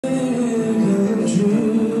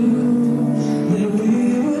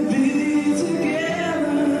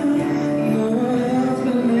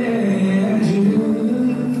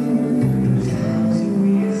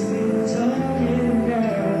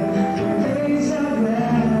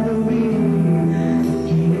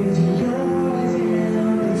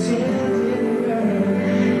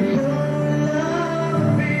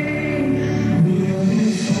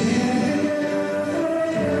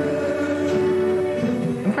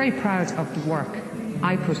very proud of the work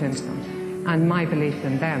I put into them and my belief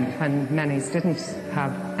in them when many didn't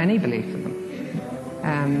have any belief in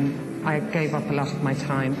them. I gave up a lot of my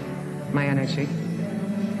time, my energy.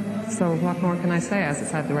 So what more can I say? As I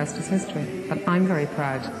said, the rest is history. But I'm very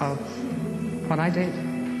proud of what I did.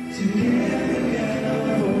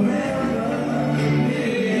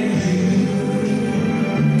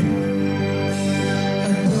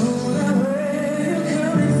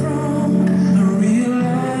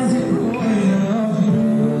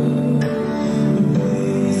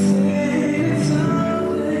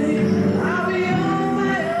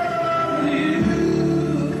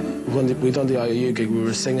 When we done the IOYOU gig, we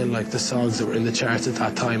were singing like the songs that were in the charts at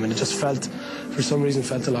that time, and it just felt, for some reason,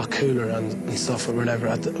 felt a lot cooler and stuff or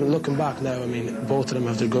whatever. Looking back now, I mean, both of them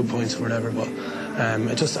have their good points or whatever, but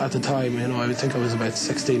just at the time, you know, I think I was about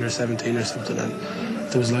 16 or 17 or something, and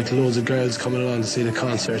there was like loads of girls coming along to see the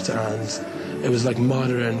concert, and it was like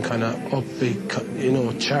modern, kind of upbeat, you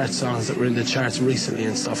know, chart songs that were in the charts recently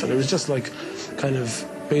and stuff, and it was just like kind of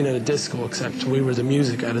being at a disco, except we were the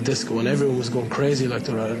music at a disco and everyone was going crazy like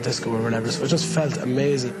they were at a disco or whatever, so it just felt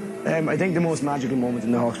amazing. I think the most magical moment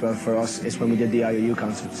in the Hawkswell for us is when we did the IOYOU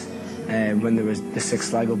concerts, when there was the 6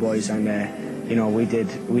 Sligo boys, and you know, we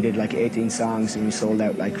did like 18 songs and we sold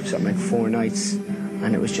out like something like 4 nights,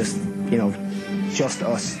 and it was just, you know, just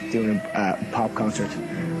us doing a pop concert,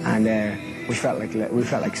 and we felt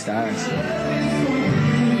like stars.